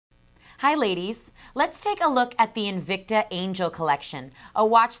Hi ladies, let's take a look at the Invicta Angel Collection, a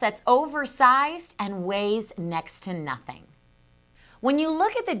watch that's oversized and weighs next to nothing. When you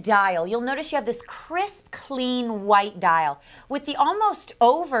look at the dial, you'll notice you have this crisp, clean white dial with the almost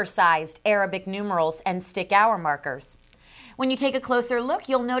oversized Arabic numerals and stick hour markers. When you take a closer look,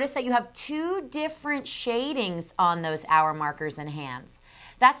 you'll notice that you have two different shadings on those hour markers and hands.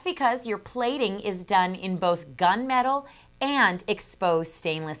 That's because your plating is done in both gunmetal and exposed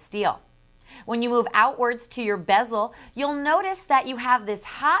stainless steel. When you move outwards to your bezel, you'll notice that you have this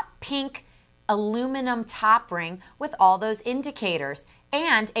hot pink aluminum top ring with all those indicators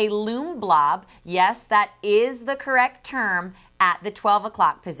and a lume blob, yes, that is the correct term, at the 12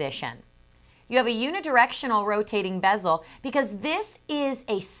 o'clock position. You have a unidirectional rotating bezel because this is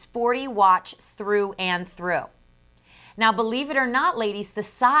a sporty watch through and through. Now, believe it or not, ladies, the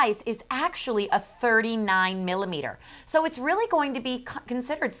size is actually a 39 millimeter. So it's really going to be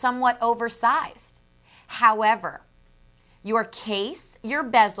considered somewhat oversized. However, your case, your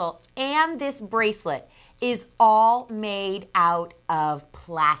bezel, and this bracelet is all made out of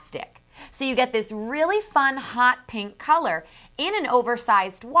plastic. So you get this really fun hot pink color in an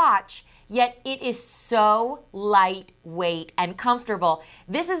oversized watch, yet it is so lightweight and comfortable.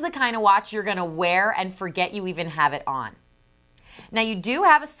 This is the kind of watch you're going to wear and forget you even have it on. Now you do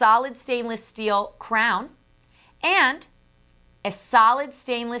have a solid stainless steel crown and a solid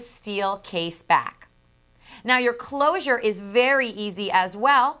stainless steel case back. Now your closure is very easy as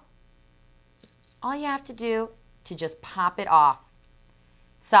well. All you have to do to just pop it off.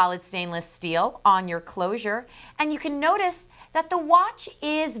 Solid stainless steel on your closure, and you can notice that the watch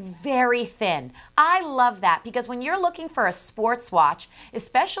is very thin. I love that because when you're looking for a sports watch,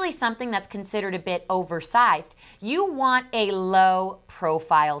 especially something that's considered a bit oversized, you want a low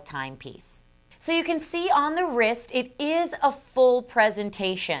profile timepiece. So you can see on the wrist, it is a full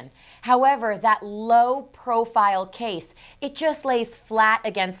presentation. However, that low profile case, it just lays flat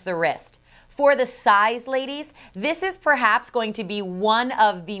against the wrist. For the size, ladies, this is perhaps going to be one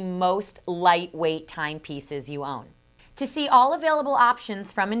of the most lightweight timepieces you own. To see all available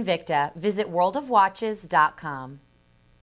options from Invicta, visit WorldofWatches.com.